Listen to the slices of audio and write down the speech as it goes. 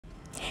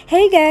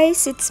Hey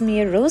guys, it's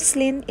me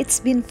Roslyn. It's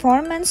been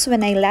 4 months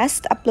when I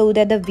last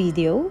uploaded a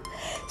video.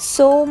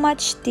 So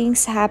much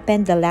things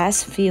happened the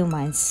last few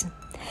months.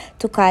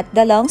 To cut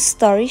the long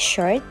story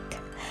short,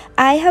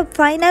 I have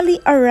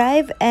finally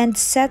arrived and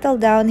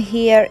settled down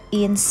here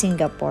in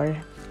Singapore.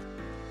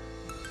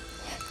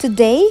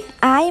 Today,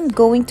 I am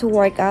going to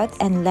work out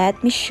and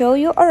let me show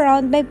you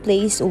around my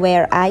place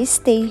where I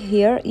stay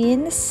here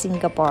in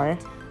Singapore.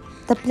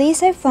 The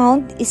place I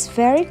found is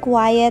very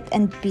quiet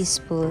and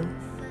peaceful.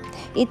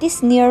 It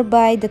is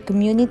nearby the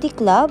community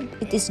club.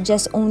 It is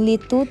just only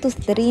 2 to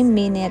 3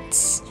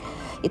 minutes.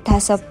 It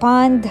has a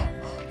pond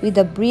with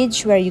a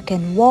bridge where you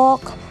can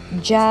walk,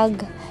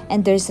 jog,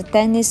 and there's a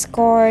tennis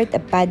court, a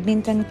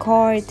badminton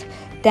court,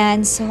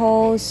 dance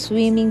hall,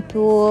 swimming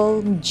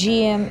pool,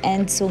 gym,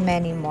 and so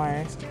many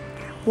more.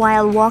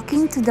 While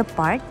walking to the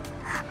park,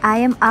 I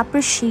am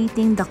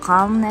appreciating the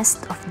calmness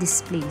of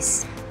this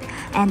place.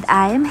 And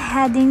I am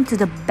heading to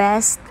the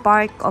best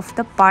part of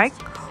the park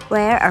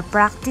where I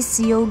practice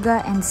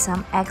yoga and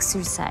some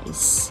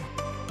exercise.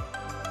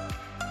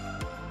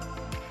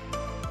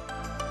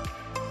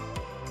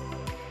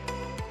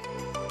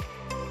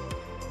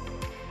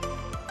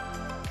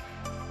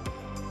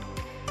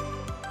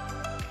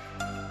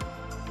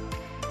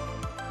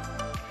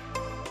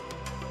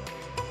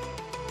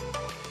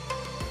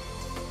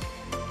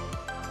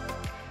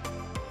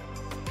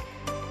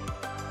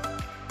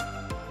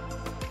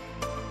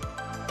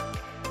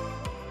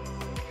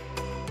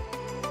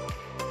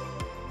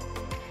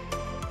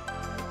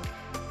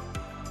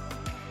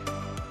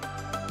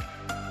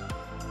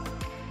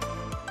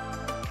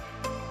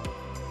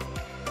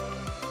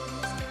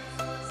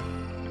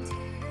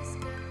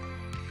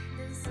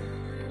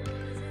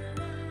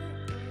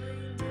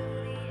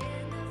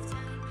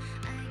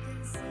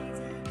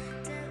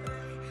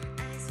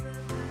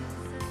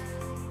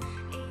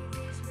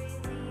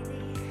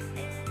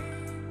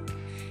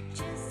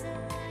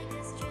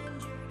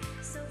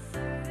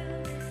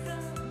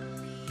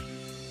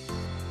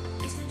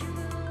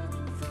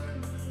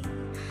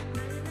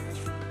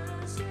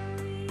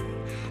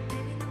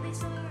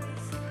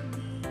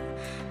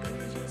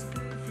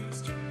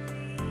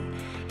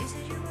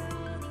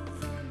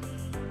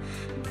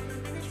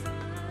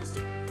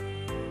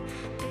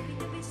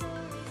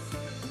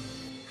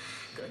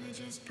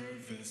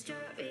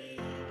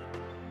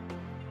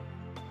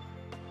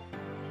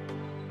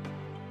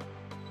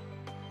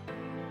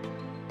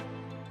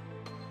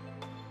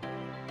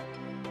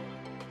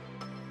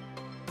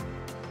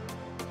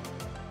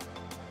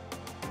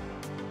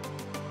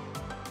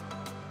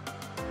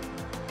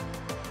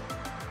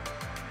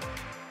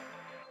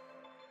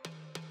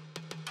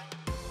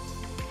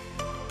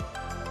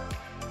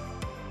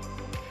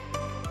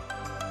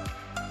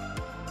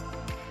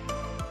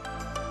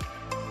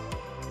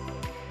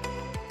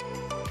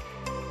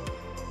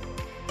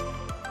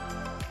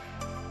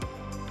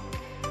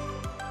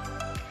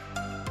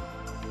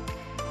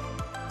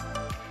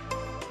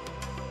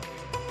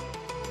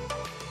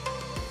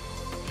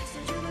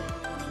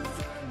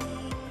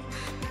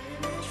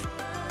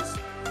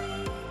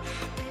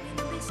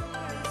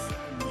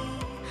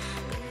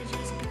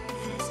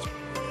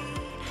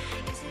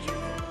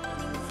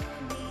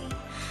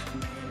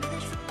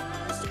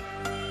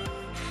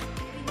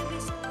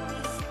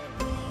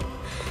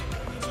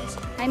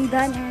 I'm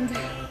done and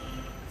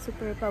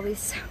super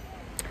pawis.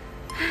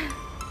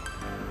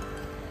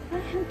 Ay,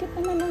 ang cute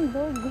naman ng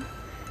dog.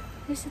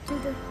 There's a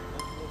turtle.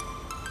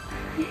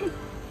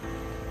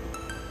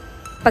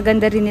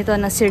 Paganda rin ito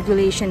ng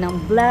circulation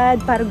ng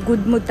blood para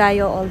good mood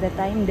tayo all the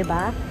time, di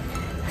ba?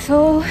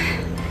 So,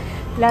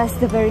 plus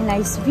the very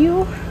nice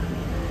view.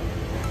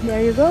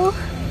 There you go.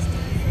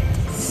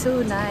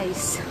 So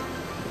nice.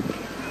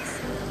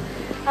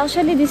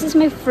 Actually, this is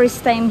my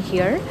first time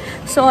here.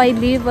 So, I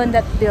live on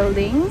that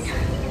building.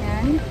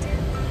 And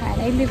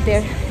I live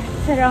there.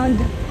 It's around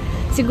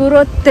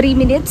siguro 3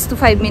 minutes to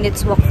 5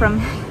 minutes walk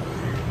from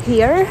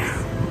here.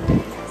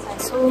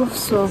 So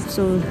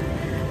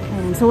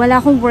wala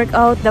akong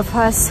workout the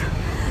past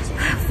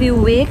few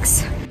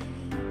weeks.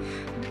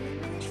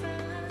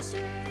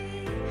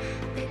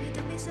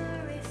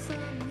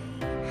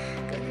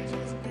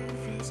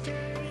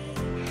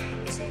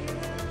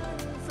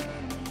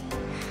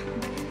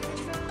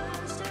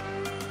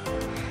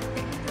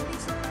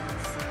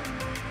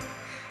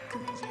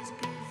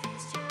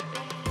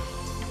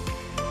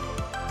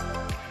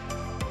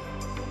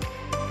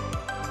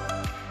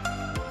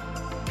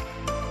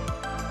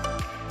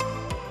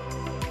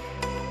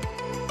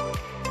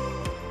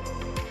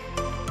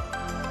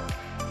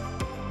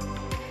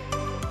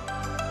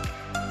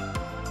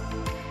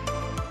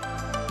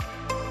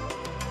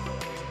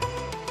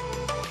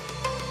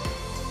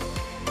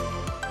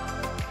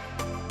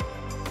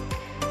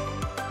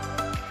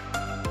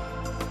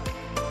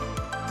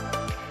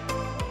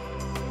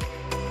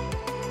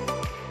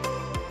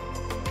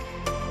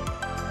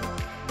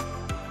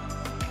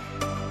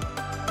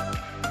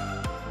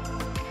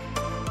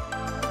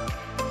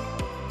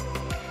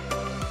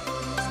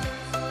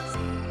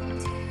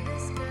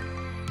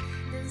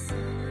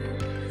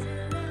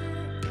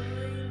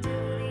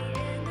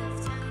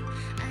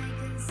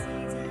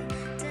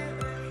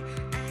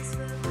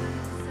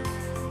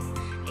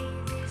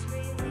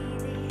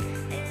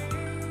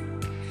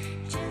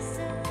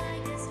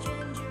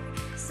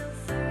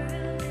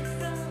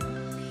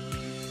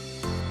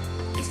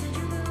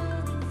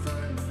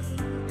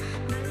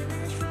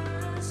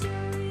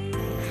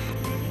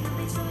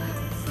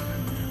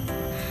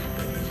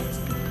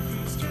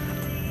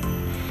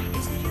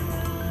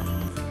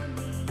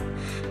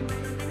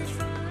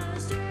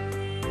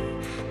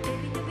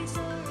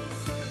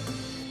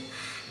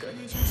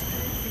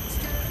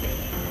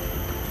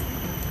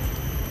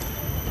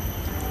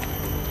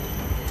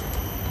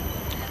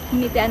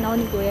 Hinitian ako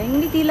ni Kuya. Yung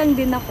ngiti lang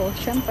din ako,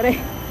 syempre.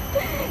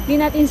 Hindi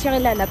natin siya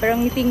kilala, pero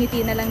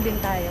ngiti-ngiti na lang din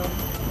tayo.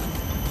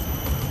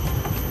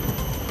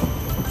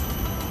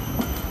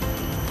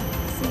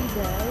 See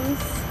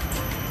guys.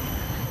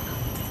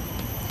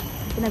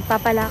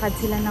 Nagpapalakad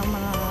sila ng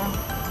mga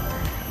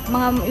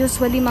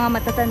usually mga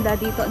matatanda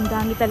dito. Ang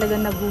dami talaga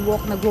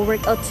nag-walk,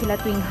 nag-workout sila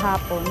tuwing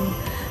hapon.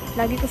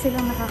 Lagi ko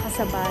silang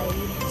nakakasabay.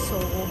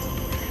 So,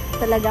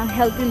 talagang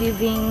healthy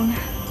living.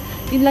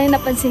 Yun lang yung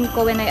napansin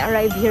ko when I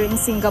arrived here in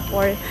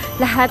Singapore.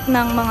 Lahat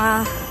ng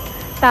mga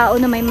tao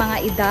na may mga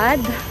edad,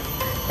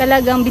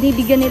 talagang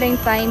binibigyan nila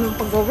yung time yung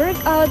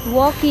pag-workout,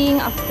 walking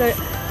after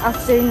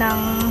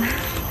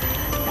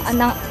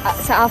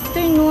sa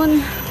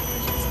afternoon.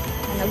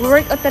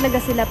 Nag-workout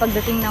talaga sila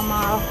pagdating ng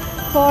mga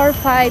 4,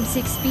 5,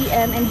 6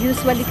 p.m. And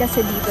usually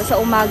kasi dito sa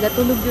umaga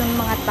tulog yung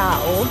mga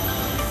tao.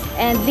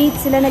 And late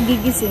sila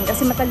nagigising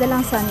kasi matagal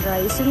ang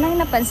sunrise. Yun lang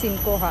yung napansin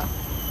ko ha.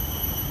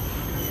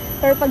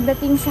 Pero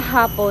pagdating sa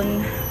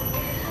hapon,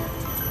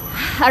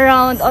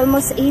 around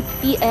almost 8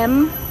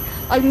 p.m.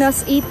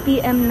 Almost 8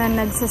 p.m. na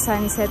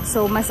nagsa-sunset.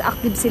 So, mas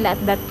active sila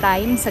at that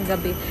time sa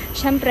gabi.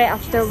 Siyempre,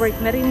 after work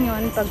na rin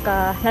yun.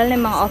 Lalo na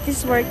yung mga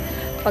office work,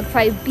 pag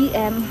 5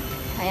 p.m.,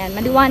 ayan,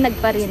 maliwanag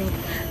pa rin.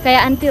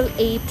 Kaya until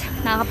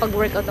 8,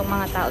 nakakapag-workout ang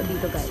mga tao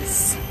dito,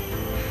 guys.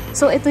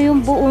 So, ito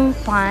yung buong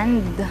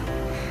pond.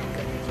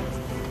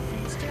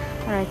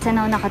 Alright,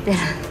 saan ako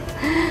nakatira?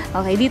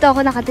 Okay, dito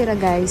ako nakatira,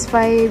 guys.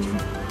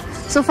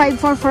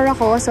 544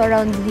 ako, so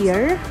around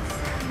here.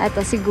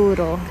 Ito,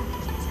 siguro.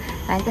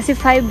 Ayan, kasi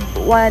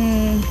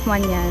 511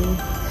 yan.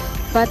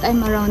 But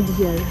I'm around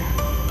here.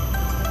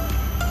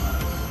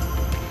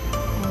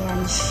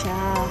 Ayan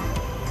siya.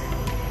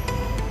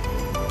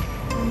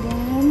 And then,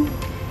 ayan.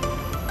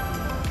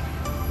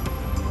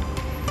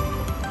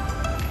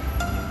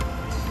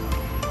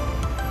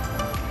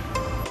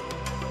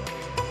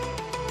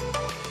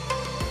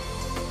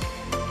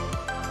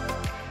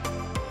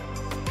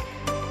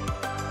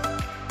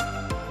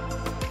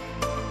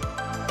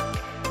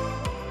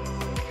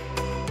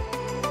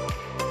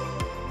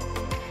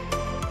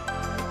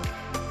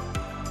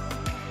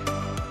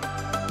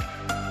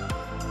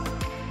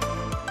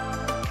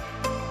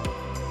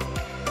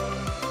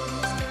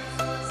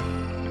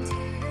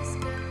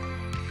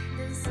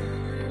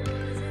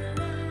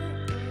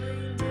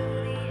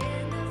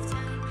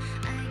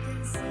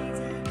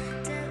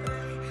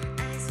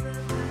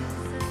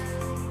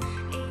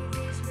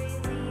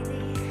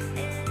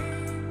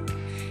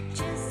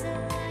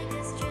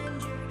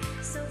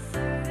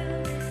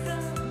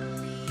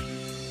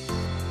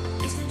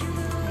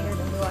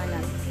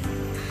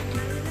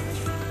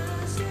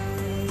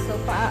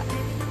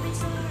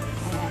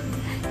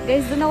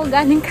 Guys, doon ako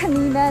galing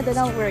kanina, doon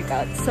ako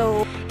workout.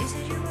 So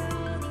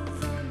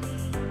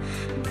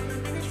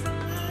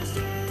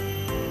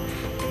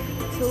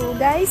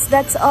guys,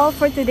 that's all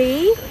for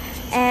today.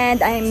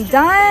 And I'm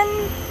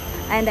done.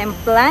 And I'm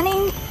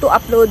planning to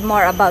upload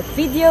more about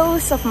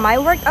videos of my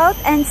workout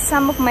and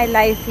some of my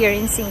life here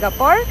in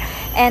Singapore.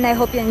 And I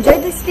hope you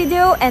enjoyed this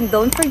video. And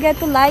don't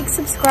forget to like,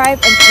 subscribe,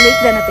 and click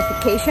the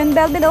notification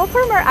bell below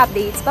for more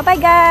updates.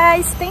 Bye-bye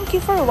guys! Thank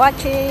you for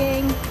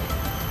watching!